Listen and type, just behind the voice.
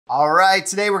All right,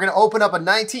 today we're gonna open up a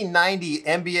 1990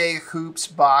 NBA Hoops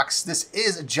box. This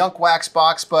is a junk wax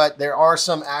box, but there are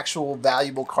some actual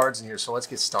valuable cards in here, so let's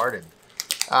get started.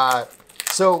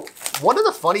 So one of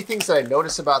the funny things that I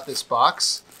noticed about this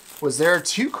box was there are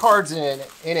two cards in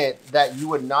it that you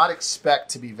would not expect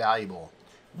to be valuable.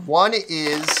 One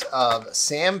is of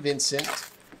Sam Vincent,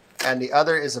 and the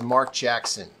other is of Mark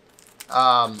Jackson.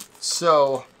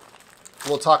 So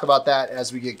we'll talk about that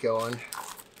as we get going.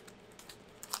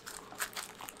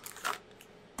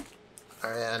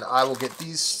 And I will get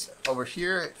these over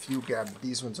here if you grab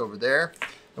these ones over there.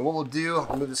 And what we'll do,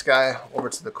 I'll move this guy over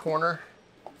to the corner.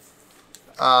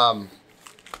 We'll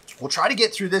try to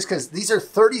get through this because these are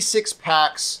 36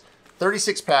 packs,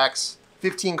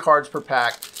 15 cards per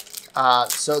pack.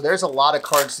 So there's a lot of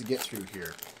cards to get through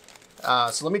here.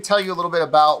 So let me tell you a little bit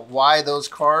about why those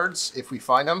cards, if we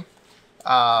find them,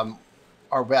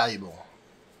 are valuable.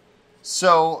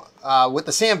 So with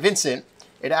the Sam Vincent,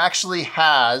 it actually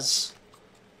has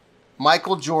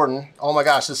Michael Jordan. Oh my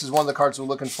gosh, this is one of the cards we're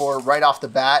looking for right off the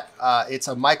bat. It's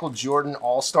a Michael Jordan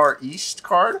All-Star East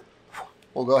card.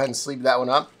 We'll go ahead and sleeve that one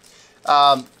up.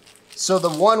 So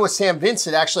the one with Sam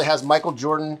Vincent actually has Michael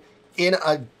Jordan in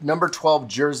a number 12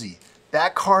 jersey.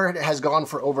 That card has gone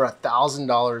for over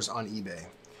 $1,000 on eBay.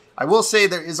 I will say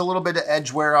there is a little bit of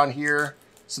edge wear on here.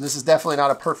 So this is definitely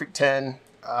not a perfect 10,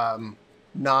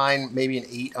 9, maybe an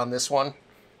 8 on this one.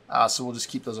 So we'll just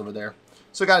keep those over there.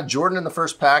 So I got a Jordan in the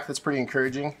first pack. That's pretty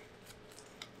encouraging.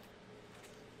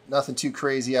 Nothing too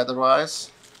crazy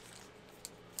otherwise.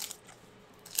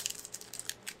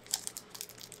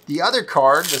 The other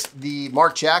card, the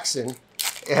Mark Jackson,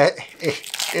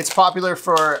 it's popular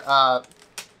for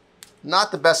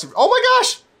not the best of, oh my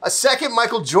gosh, a second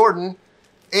Michael Jordan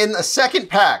in a second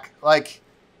pack. Like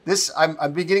this,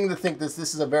 I'm beginning to think this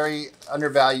is a very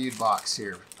undervalued box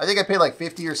here. I think I paid like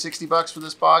 50 or 60 bucks for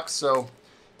this box. So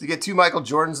to get two Michael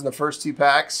Jordans in the first two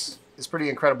packs is pretty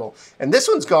incredible. And this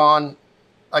one's gone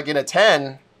like in a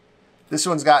 10. This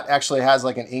one's actually has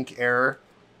like an ink error.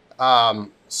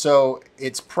 So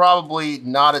it's probably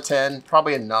not a 10,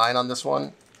 probably a 9 on this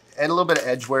one. And a little bit of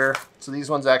edge wear. So these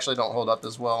ones actually don't hold up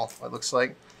as well, it looks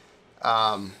like.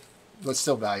 But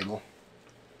still valuable.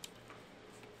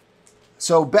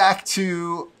 So back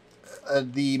to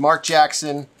the Mark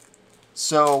Jackson.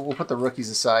 So we'll put the rookies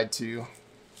aside too.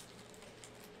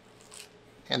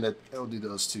 And it'll do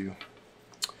those two.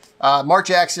 Mark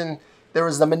Jackson, there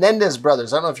was the Menedez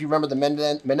brothers. I don't know if you remember the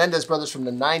Menedez brothers from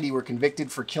the 90s were convicted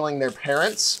for killing their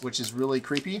parents, which is really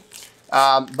creepy.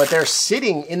 But they're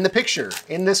sitting in the picture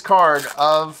in this card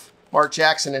of Mark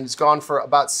Jackson, and it's gone for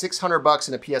about 600 bucks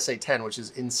in a PSA 10, which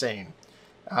is insane.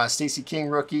 Stacey King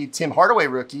rookie, Tim Hardaway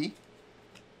rookie.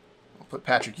 I'll put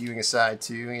Patrick Ewing aside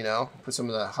too, you know, put some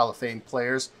of the Hall of Fame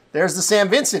players. There's the Sam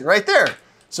Vincent right there.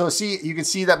 So see, you can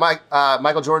see that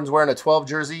Michael Jordan's wearing a 12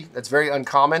 jersey. That's very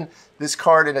uncommon. This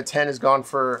card in a 10 has gone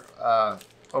for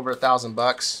over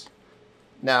 $1,000.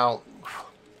 Now,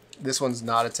 this one's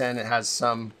not a 10. It has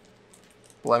some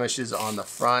blemishes on the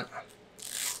front,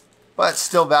 but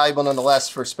still valuable nonetheless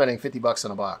for spending 50 bucks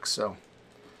on a box. So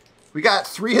we got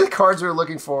 3 of the cards we were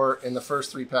looking for in the first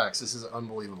 3 packs. This is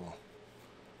unbelievable.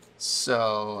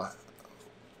 So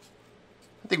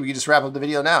I think we can just wrap up the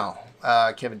video now.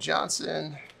 Kevin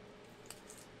Johnson.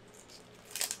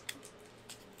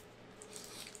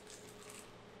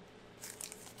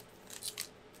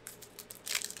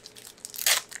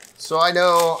 So I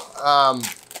know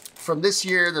from this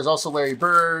year, there's also Larry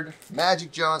Bird,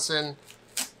 Magic Johnson,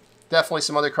 definitely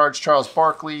some other cards, Charles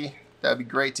Barkley. That'd be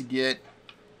great to get.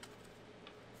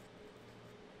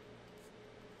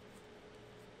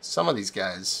 Some of these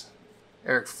guys,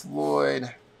 Eric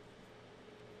Floyd.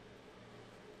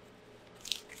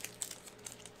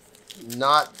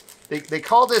 They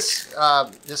call this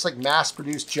just like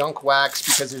mass-produced junk wax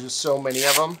because there's just so many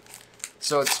of them.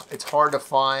 So it's hard to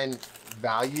find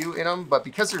value in them. But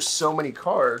because there's so many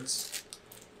cards,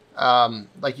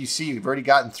 like you see, we've already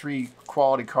gotten 3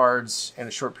 quality cards in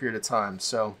a short period of time.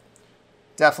 So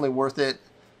definitely worth it.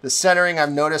 The centering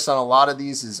I've noticed on a lot of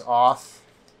these is off.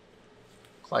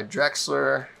 Clyde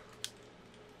Drexler.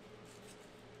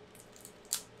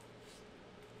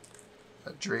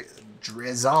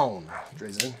 Drizon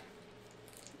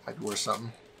might be worth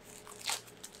something.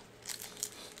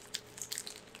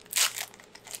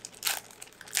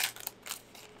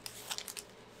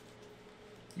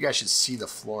 You guys should see the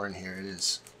floor in here. It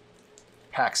is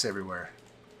packs everywhere.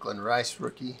 Glenn Rice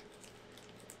rookie.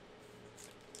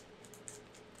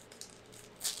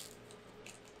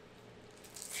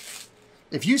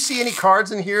 If you see any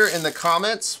cards in here in the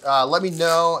comments, let me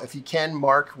know. If you can,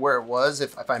 mark where it was.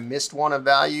 If I missed one of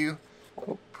value.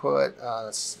 Oh, put,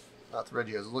 that's not the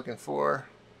Reggie I was looking for.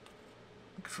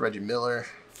 Looking for Reggie Miller.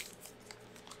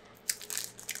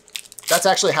 That's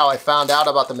actually how I found out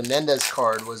about the Menedez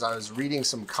card, was I was reading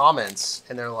some comments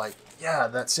and they're like, yeah,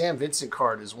 that Sam Vincent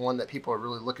card is one that people are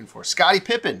really looking for. Scottie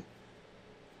Pippen.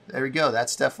 There we go.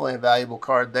 That's definitely a valuable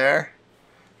card there.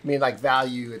 I mean, like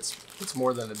value, it's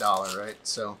more than $1, right?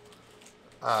 So,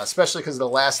 especially because of the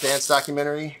Last Dance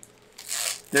documentary,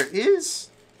 there's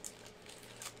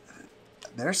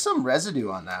some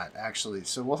residue on that actually.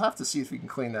 So we'll have to see if we can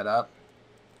clean that up.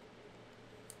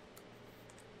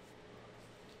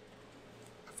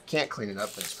 If we can't clean it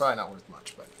up, then it's probably not worth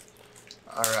much. But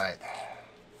all right,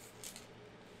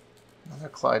 another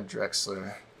Clyde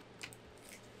Drexler.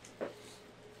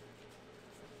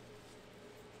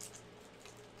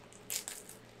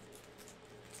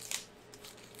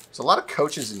 There's a lot of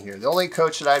coaches in here. The only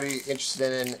coach that I'd be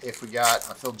interested in if we got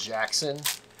Phil Jackson.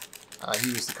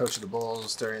 He was the coach of the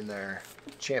Bulls during their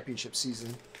championship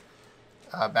season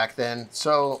back then.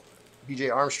 So, B.J.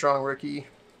 Armstrong, rookie.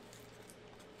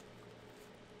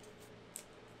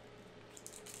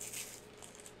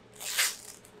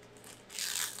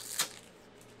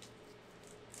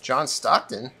 John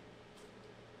Stockton. A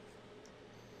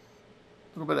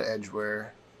little bit of edge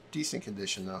wear. Decent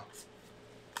condition, though.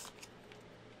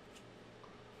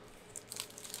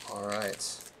 All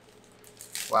right.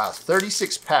 Wow,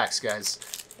 36 packs, guys.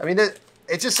 I mean,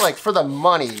 it's just like for the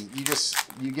money,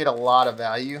 you get a lot of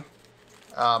value.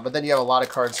 But then you have a lot of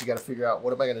cards you got to figure out,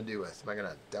 what am I going to do with? Am I going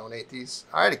to donate these?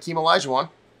 All right, Akeem Olajuwon.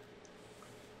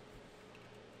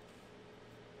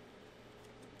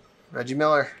 Reggie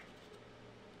Miller.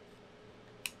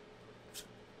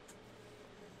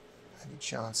 Eddie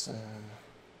Johnson.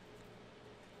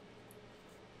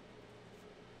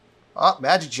 Oh,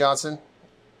 Magic Johnson.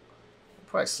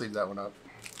 Probably sleeve that one up,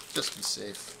 just to be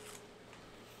safe.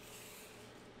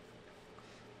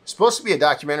 Supposed to be a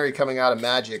documentary coming out of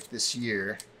Magic this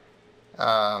year.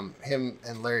 Him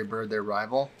and Larry Bird, their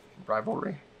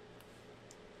rivalry.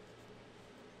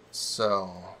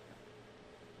 So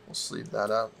we'll sleeve that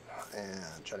up. And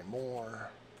Johnny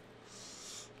Moore.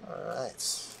 All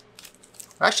right.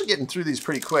 I'm actually getting through these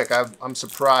pretty quick. I'm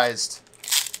surprised.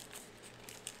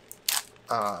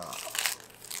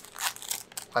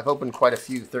 I've opened quite a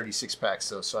few 36 packs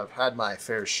though, so I've had my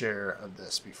fair share of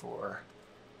this before.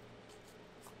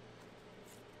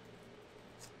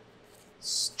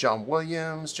 It's John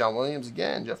Williams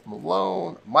again, Jeff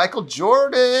Malone, Michael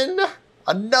Jordan,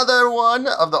 another one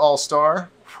of the All-Star.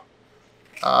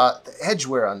 The edge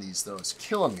wear on these though is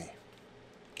killing me.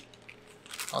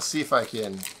 I'll see if I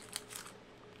can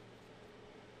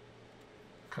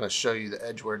kind of show you the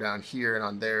edge wear down here and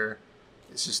on there.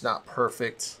 It's just not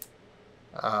perfect.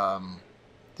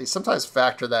 They sometimes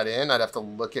factor that in. I'd have to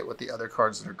look at what the other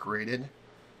cards that are graded.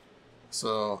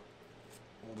 So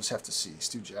we'll just have to see.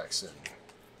 Stu Jackson.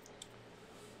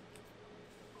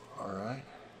 All right.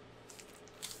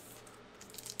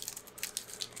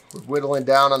 We're whittling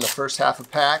down on the first half of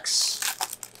packs.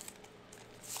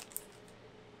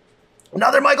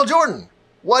 Another Michael Jordan.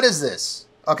 What is this?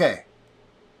 Okay.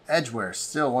 Edgeware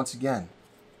still once again.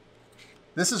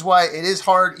 This is why it is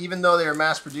hard, even though they are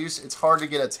mass produced, it's hard to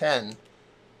get a 10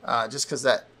 just because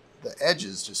the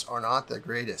edges just are not the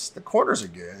greatest. The corners are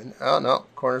good. Oh, no,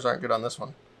 corners aren't good on this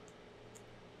one.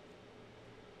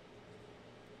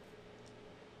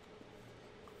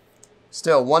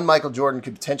 Still, one Michael Jordan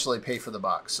could potentially pay for the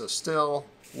box, so still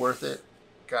worth it.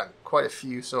 Got quite a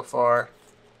few so far.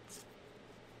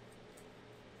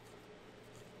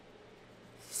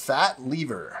 Fat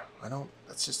Lever.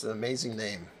 That's just an amazing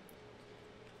name.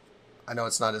 I know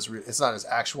it's not his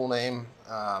actual name.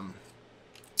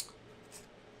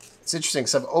 It's interesting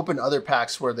because I've opened other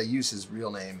packs where they use his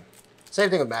real name. Same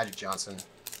thing with Magic Johnson.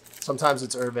 Sometimes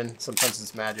it's Irvin, sometimes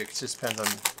it's Magic. It just depends on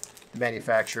the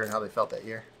manufacturer and how they felt that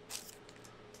year.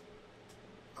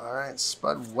 All right,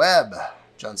 Spud Webb.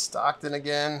 John Stockton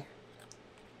again.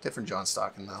 Different John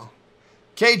Stockton though.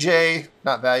 KJ,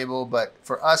 not valuable, but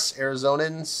for us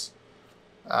Arizonans,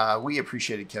 we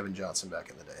appreciated Kevin Johnson back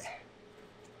in the day.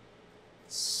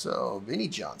 So, Vinnie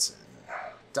Johnson,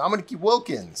 Dominique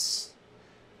Wilkins,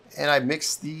 and I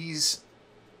mixed these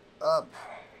up,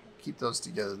 keep those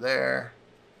together there.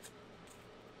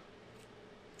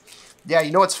 Yeah,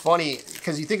 you know what's funny,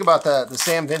 because you think about the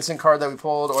Sam Vincent card that we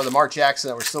pulled, or the Mark Jackson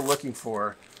that we're still looking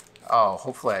for. Oh,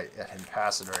 hopefully I didn't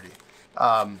pass it already.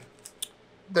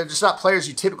 They're just not players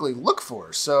you typically look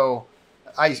for, so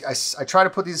I try to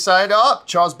put these aside. Oh,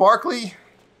 Charles Barkley,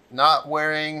 not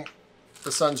wearing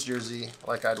the Suns jersey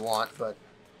like I'd want, but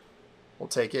we'll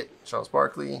take it. Charles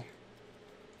Barkley.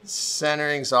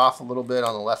 Centering's off a little bit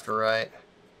on the left or right.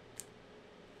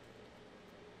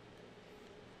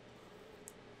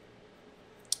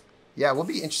 Yeah, it will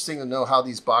be interesting to know how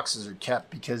these boxes are kept,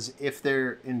 because if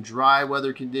they're in dry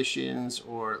weather conditions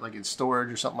or like in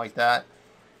storage or something like that,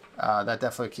 that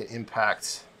definitely can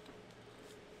impact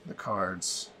the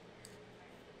cards.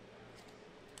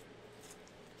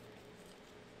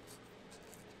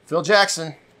 Phil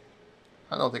Jackson.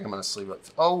 I don't think I'm going to sleeve up.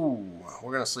 Oh,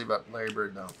 we're going to sleeve up Larry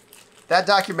Bird now. That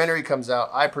documentary comes out,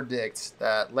 I predict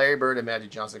that Larry Bird and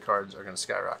Magic Johnson cards are going to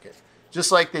skyrocket.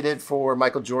 Just like they did for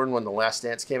Michael Jordan when The Last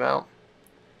Dance came out.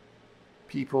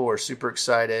 People were super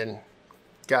excited,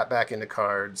 got back into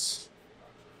cards.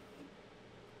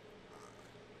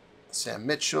 Sam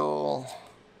Mitchell.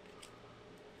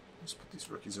 Let's put these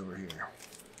rookies over here.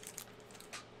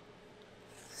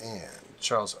 And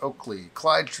Charles Oakley,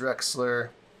 Clyde Drexler.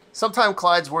 Sometimes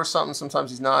Clyde's worth something,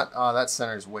 sometimes he's not. That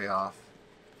center's way off.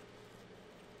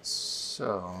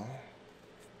 So,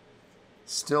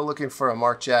 still looking for a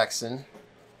Mark Jackson.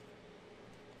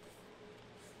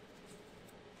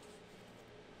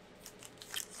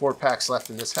 Four packs left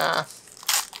in this half.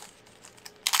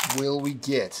 Will we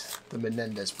get the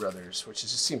Menedez brothers, which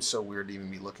just seems so weird to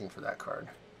even be looking for that card.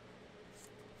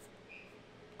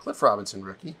 Cliff Robinson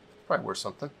rookie, probably worth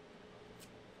something.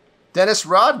 Dennis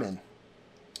Rodman.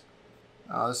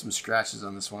 Oh, there's some scratches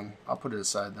on this one. I'll put it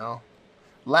aside though.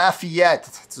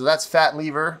 Lafayette. So that's fat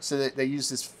lever. So they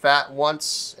used this fat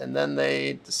once, and then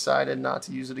they decided not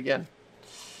to use it again.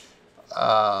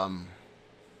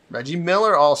 Reggie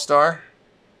Miller, All-Star.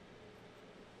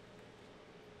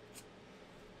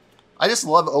 I just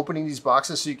love opening these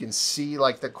boxes so you can see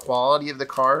like the quality of the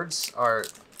cards are.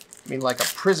 I mean, like a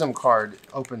Prism card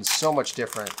opens so much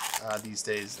different these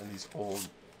days than these old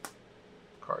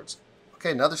cards.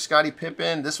 Okay, another Scottie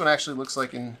Pippen. This one actually looks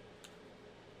like in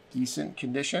decent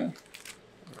condition.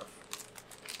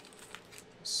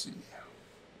 Let's see.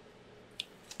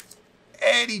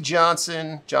 Eddie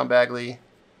Johnson, John Bagley.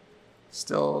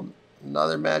 Still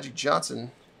another Magic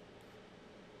Johnson.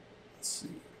 Let's see.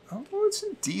 Oh, it's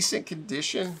in decent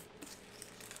condition.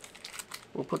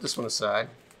 We'll put this one aside,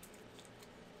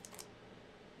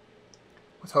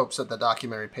 with hopes that the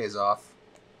documentary pays off.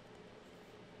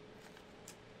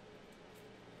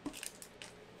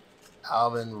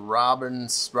 Alvin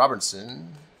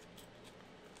Robertson.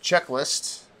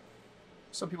 Checklist.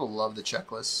 Some people love the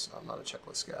checklist. I'm not a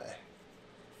checklist guy.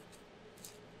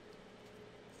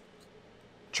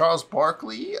 Charles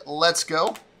Barkley. Let's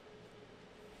go.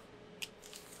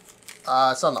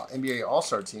 It's on the NBA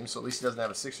All-Star team, so at least he doesn't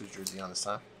have a Sixers jersey on this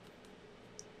time.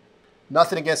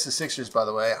 Nothing against the Sixers, by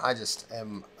the way. I just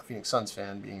am a Phoenix Suns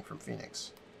fan, being from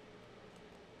Phoenix.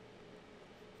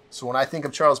 So when I think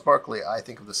of Charles Barkley, I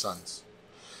think of the Suns.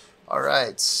 All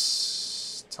right.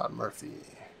 Todd Murphy.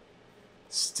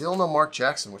 Still no Mark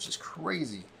Jackson, which is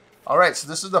crazy. All right, so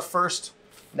this is the first.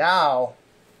 Now,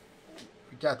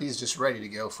 we got these just ready to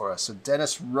go for us. So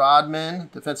Dennis Rodman,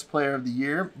 Defensive Player of the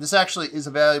Year. This actually is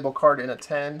a valuable card in a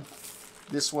 10.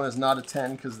 This one is not a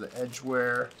 10 because of the edge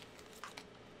wear,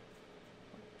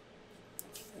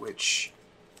 which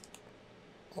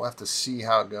we'll have to see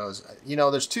how it goes. You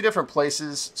know, there's two different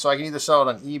places, so I can either sell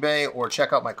it on eBay or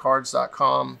check out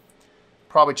mycards.com.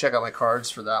 Probably check out my cards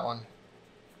for that one.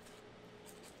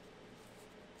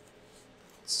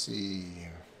 Let's see.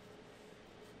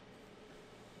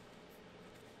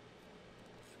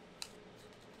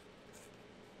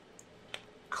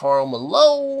 Karl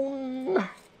Malone.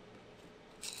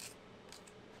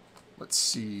 Let's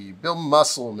see. Bill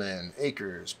Musselman,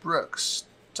 Akers, Brooks,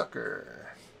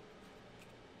 Tucker.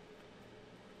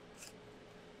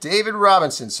 David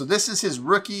Robinson. So this is his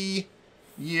rookie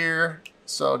year.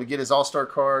 So to get his All-Star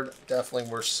card,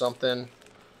 definitely worth something.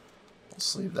 We'll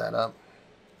sleeve that up.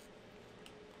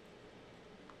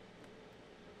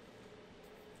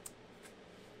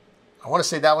 I want to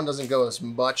say that one doesn't go as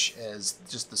much as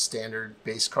just the standard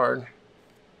base card.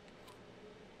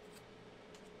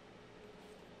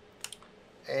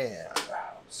 And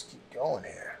let's keep going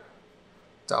here.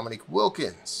 Dominique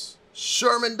Wilkins,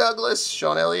 Sherman Douglas,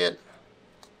 Sean Elliott.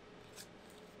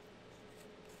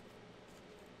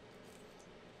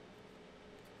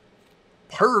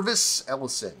 Purvis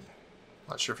Ellison.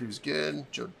 Not sure if he was good.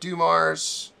 Joe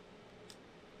Dumars.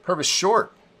 Purvis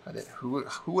Short. Who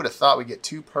would have thought we'd get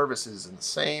two Purvises in the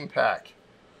same pack?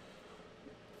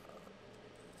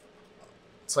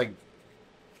 It's like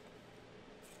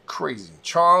crazy.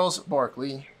 Charles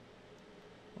Barkley.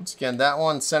 Once again, that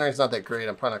one, centering's not that great.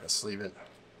 I'm probably not going to sleeve it.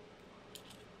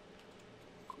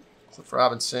 Cliff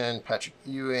Robinson, Patrick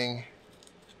Ewing.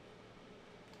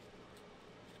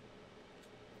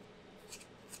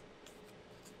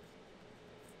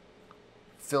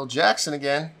 Phil Jackson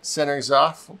again. Centering's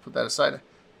off. We'll put that aside.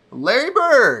 Larry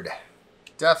Bird.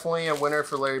 definitely a winner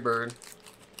for Larry Bird.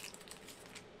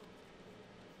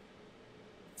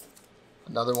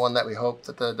 Another one that we hope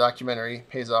that the documentary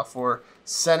pays off for.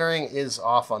 Centering is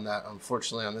off on that,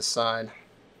 unfortunately, on this side.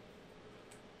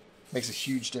 Makes a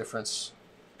huge difference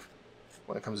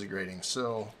when it comes to grading.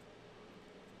 So,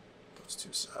 those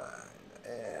two sides.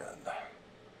 And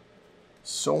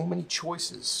so many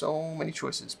choices. So many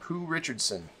choices. Pooh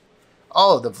Richardson.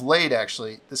 Oh, the Vlade,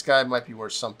 actually. This guy might be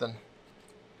worth something.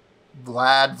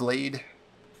 Vlade.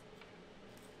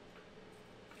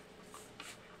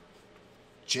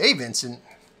 J. Vincent.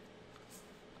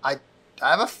 I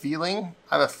have a feeling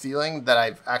that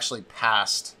I've actually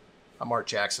passed a Mark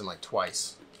Jackson like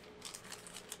twice.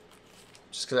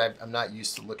 Just because I'm not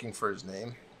used to looking for his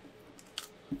name.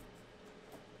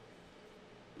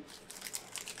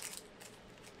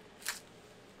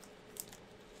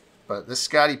 But this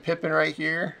Scottie Pippen right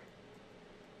here.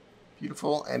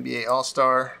 Beautiful NBA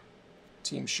All-Star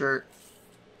team shirt.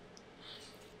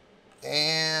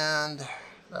 And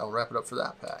that'll wrap it up for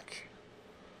that pack.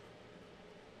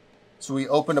 So we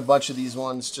opened a bunch of these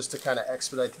ones just to kind of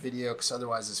expedite the video, because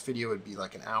otherwise this video would be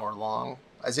like an hour long.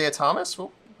 Isaiah Thomas,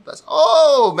 well, that's,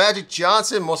 oh, Magic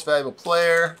Johnson, most valuable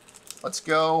player. Let's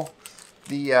go.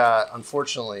 The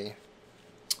unfortunately,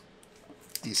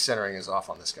 the centering is off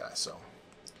on this guy, so.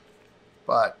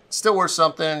 But still worth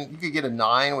something. You could get a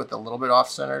 9 with a little bit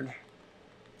off-centered,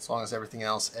 as long as everything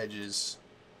else, edges,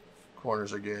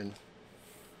 corners are good.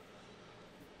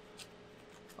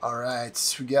 All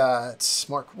right, we got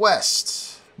Mark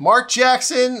West. Mark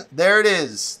Jackson, there it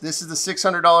is. This is the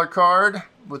 $600 card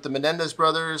with the Menedez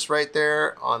brothers right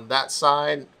there on that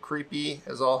side. Creepy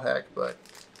as all heck, but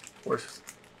worth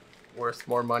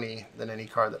more money than any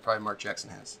card that probably Mark Jackson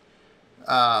has.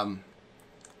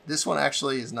 This one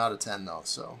actually is not a 10 though,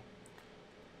 so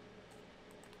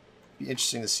be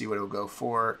interesting to see what it will go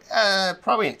for.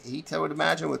 Probably an 8, I would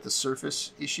imagine, with the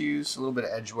surface issues, a little bit of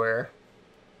edge wear.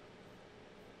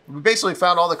 We basically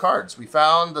found all the cards. We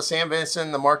found the Sam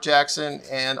Vincent, the Mark Jackson,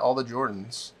 and all the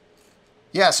Jordans.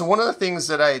 Yeah, so one of the things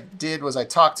that I did was I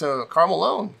talked to Karl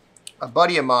Malone, a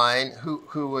buddy of mine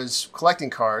who was collecting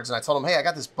cards, and I told him, hey, I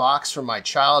got this box from my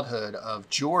childhood of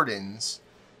Jordans.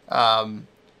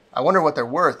 I wonder what they're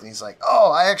worth. And he's like,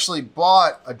 oh, I actually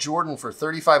bought a Jordan for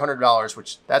 $3,500,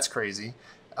 which that's crazy.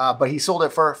 But he sold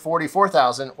it for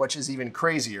 $44,000, which is even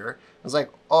crazier. I was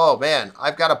like, oh man,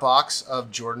 I've got a box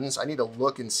of Jordans. I need to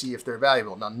look and see if they're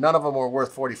valuable. Now, none of them were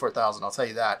worth $44,000, I'll tell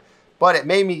you that. But it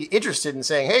made me interested in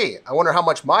saying, hey, I wonder how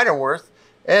much mine are worth.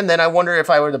 And then I wonder if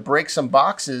I were to break some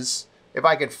boxes, if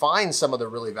I could find some of the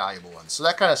really valuable ones. So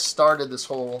that kind of started this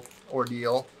whole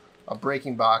ordeal of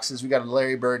breaking boxes. We got a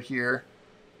Larry Bird here.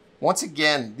 Once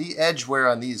again, the edge wear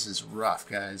on these is rough,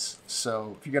 guys.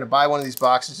 So if you're going to buy one of these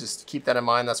boxes, just keep that in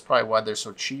mind. That's probably why they're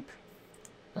so cheap.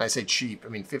 And I say cheap, I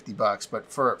mean 50 bucks. But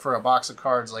for a box of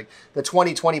cards, like the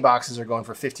 2020 boxes are going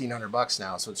for 1,500 bucks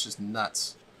now. So it's just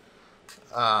nuts.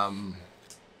 So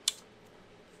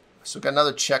we've got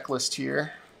another checklist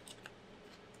here.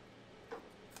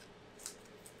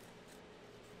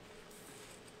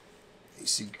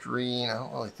 AC Green. I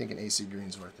don't really think an AC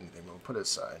Green's worth anything, but we'll put it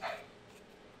aside.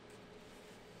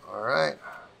 All right,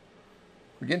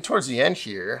 we're getting towards the end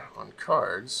here on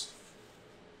cards.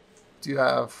 Do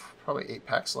have probably 8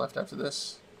 packs left after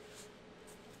this.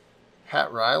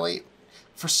 Pat Riley.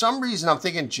 For some reason, I'm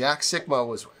thinking Jack Sikma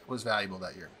was valuable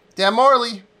that year. Dan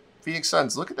Marley, Phoenix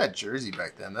Suns. Look at that jersey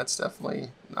back then. That's definitely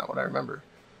not what I remember.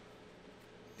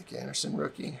 Nick Anderson,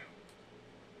 rookie.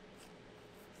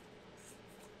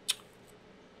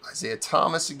 Isaiah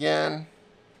Thomas again.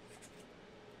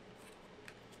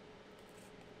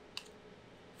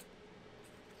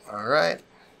 All right.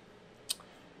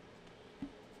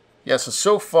 Yeah,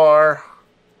 so far,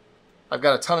 I've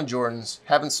got a ton of Jordans.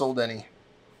 Haven't sold any.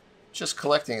 Just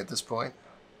collecting at this point.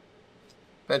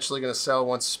 Eventually going to sell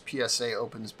once PSA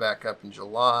opens back up in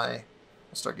July.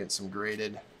 I'll start getting some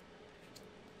graded.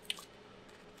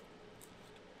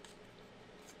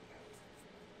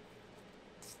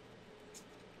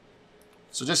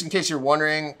 So just in case you're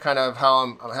wondering kind of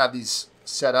how I have these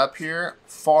set up here,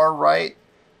 far right,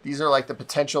 these are like the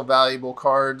potential valuable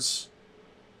cards.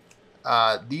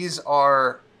 These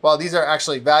are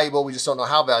actually valuable. We just don't know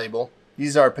how valuable.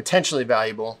 These are potentially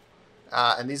valuable.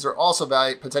 And these are also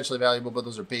potentially valuable, but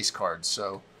those are base cards.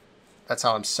 So that's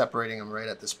how I'm separating them right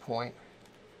at this point.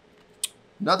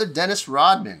 Another Dennis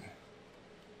Rodman.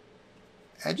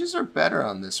 Edges are better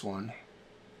on this one.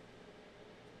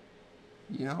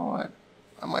 You know what?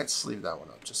 I might sleeve that one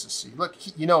up just to see. Look,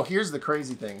 you know, here's the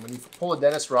crazy thing. When you pull a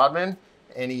Dennis Rodman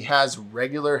and he has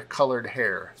regular colored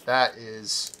hair, that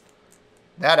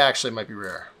actually might be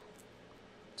rare.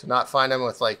 To not find him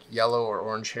with like yellow or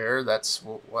orange hair,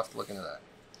 we'll have to look into that.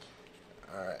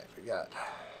 All right, we got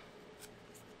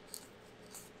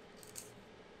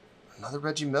another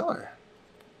Reggie Miller.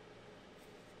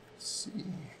 Let's see,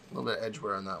 a little bit of edge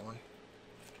wear on that one.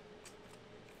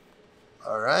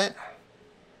 All right,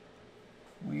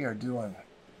 we are doing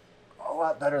a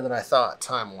lot better than I thought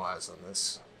time-wise on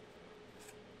this.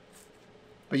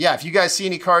 But yeah, if you guys see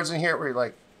any cards in here where you're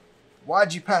like,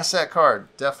 why'd you pass that card?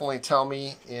 Definitely tell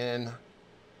me in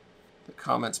the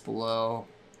comments below.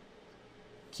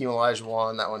 Keem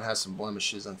Olajuwon, that one has some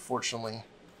blemishes, unfortunately.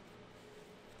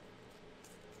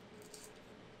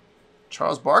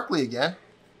 Charles Barkley again.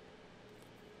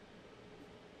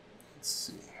 Let's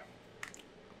see.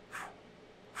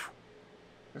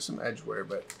 There's some edge wear,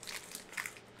 but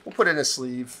we'll put it in a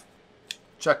sleeve.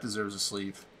 Chuck deserves a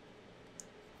sleeve.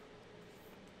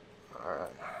 All right.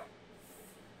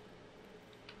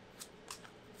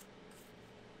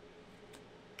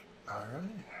 All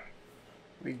right.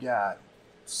 We got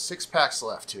 6 packs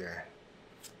left here.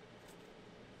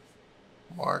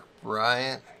 Mark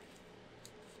Bryant.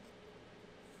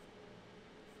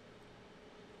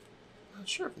 Not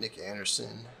sure if Nick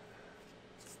Anderson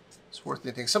is worth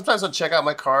anything. Sometimes I'll check out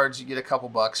my cards. You get a couple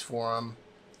bucks for them.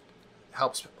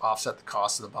 Helps offset the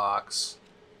cost of the box.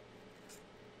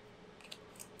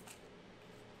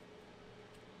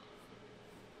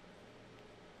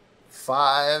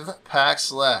 Five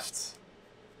packs left.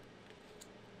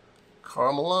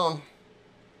 Karl Malone.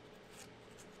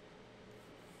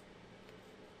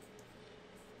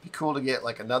 Be cool to get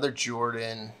like another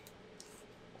Jordan,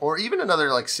 or even another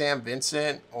like Sam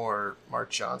Vincent or Mark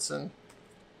Jackson.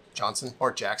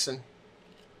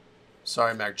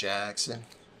 Sorry, Mark Jackson.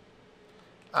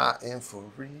 I am for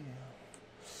real.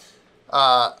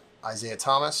 Isaiah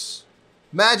Thomas.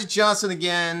 Magic Johnson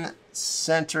again.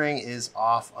 Centering is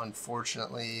off,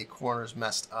 unfortunately. Corner's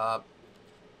messed up.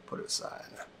 Put it aside.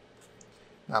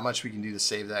 Not much we can do to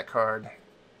save that card.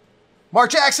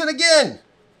 Mark Jackson again!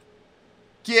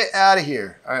 Get out of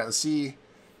here. All right, let's see.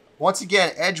 Once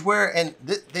again, edge wear, and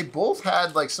they both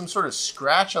had like some sort of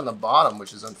scratch on the bottom,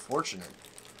 which is unfortunate.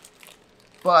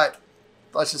 But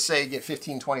let's just say you get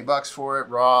 15, 20 bucks for it,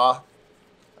 raw.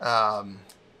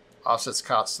 Offsets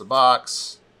costs the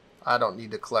box. I don't need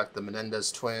to collect the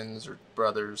Menedez twins or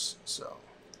brothers, so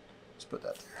let's put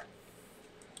that there.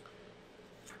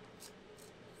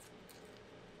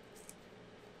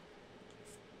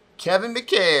 Kevin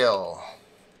McHale.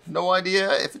 No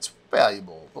idea if it's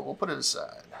valuable, but we'll put it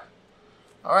aside.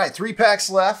 All right, 3 packs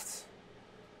left.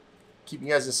 Keeping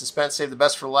you guys in suspense, save the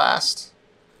best for last.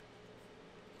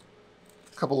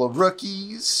 A couple of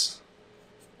rookies.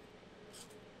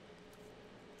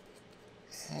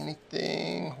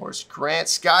 Anything? Horace Grant.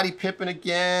 Scottie Pippen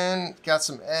again. Got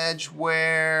some edge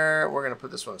wear. We're going to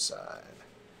put this one aside.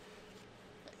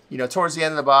 You know, towards the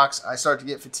end of the box, I start to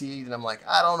get fatigued, and I'm like,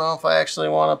 I don't know if I actually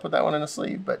want to put that one in a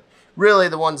sleeve. But really,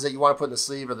 the ones that you want to put in the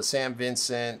sleeve are the Sam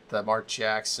Vincent, the Mark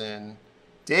Jackson,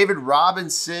 David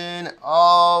Robinson.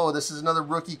 Oh, this is another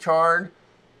rookie card.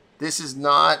 This is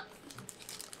not...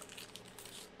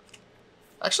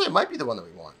 Actually, it might be the one that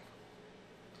we want.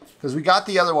 Because we got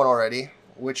the other one already,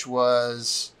 which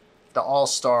was the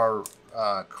All-Star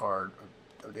card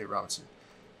of David Robinson.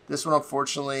 This one,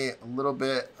 unfortunately, a little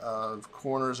bit of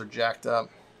corners are jacked up.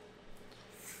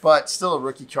 But still a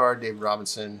rookie card, David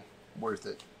Robinson. Worth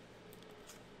it.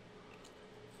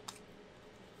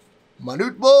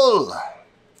 Manute Bol.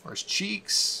 Where's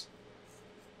Cheeks?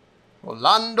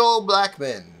 Orlando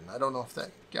Blackman. I don't know if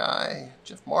that guy,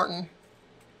 Jeff Martin.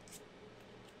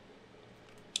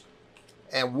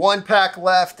 And 1 pack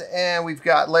left, and we've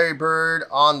got Larry Bird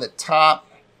on the top.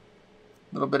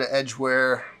 A little bit of edge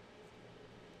wear.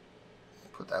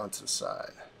 Put that one to the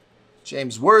side.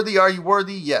 James Worthy, are you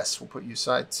worthy? Yes, we'll put you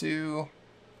side 2.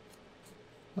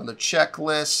 Another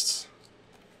checklist.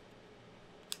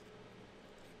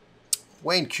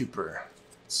 Wayne Cooper.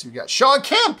 So we got Sean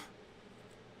Kemp,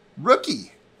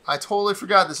 rookie. I totally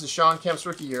forgot this is Sean Kemp's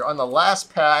rookie year. On the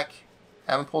last pack,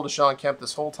 haven't pulled a Sean Kemp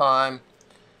this whole time.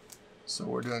 So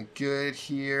we're doing good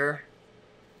here.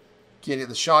 Getting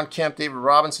the Sean Kemp, David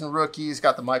Robinson rookies.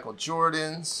 Got the Michael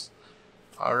Jordans.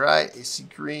 All right, AC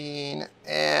Green.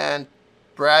 And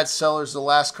Brad Sellers, the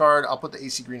last card. I'll put the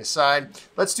AC Green aside.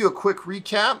 Let's do a quick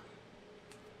recap.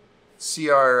 See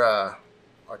our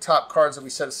top cards that we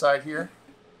set aside here.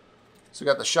 So we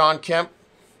got the Sean Kemp,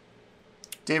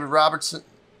 David Robinson,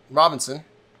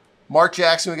 Mark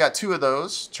Jackson. We got 2 of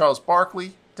those. Charles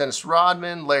Barkley, Dennis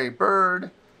Rodman, Larry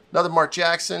Bird, another Mark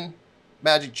Jackson,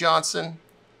 Magic Johnson,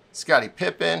 Scottie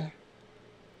Pippen.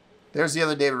 There's the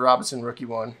other David Robinson rookie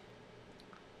one.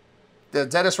 The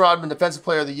Dennis Rodman Defensive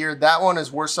Player of the Year, that one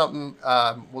is worth something.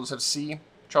 We'll just have to see.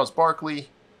 Charles Barkley,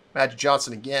 Magic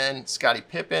Johnson again, Scottie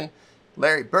Pippen,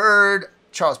 Larry Bird,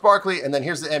 Charles Barkley, and then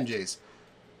here's the MJs.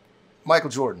 Michael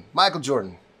Jordan,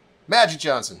 Magic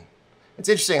Johnson. It's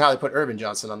interesting how they put Irvin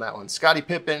Johnson on that one. Scottie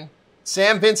Pippen,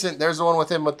 Sam Vincent, there's the one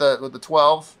with him with the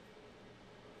 12.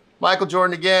 Michael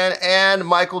Jordan again, and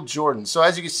Michael Jordan. So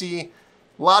as you can see,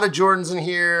 a lot of Jordans in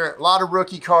here, a lot of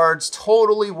rookie cards,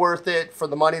 totally worth it for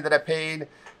the money that I paid.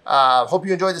 Hope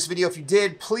you enjoyed this video. If you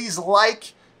did, please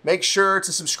like, make sure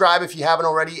to subscribe if you haven't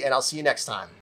already, and I'll see you next time.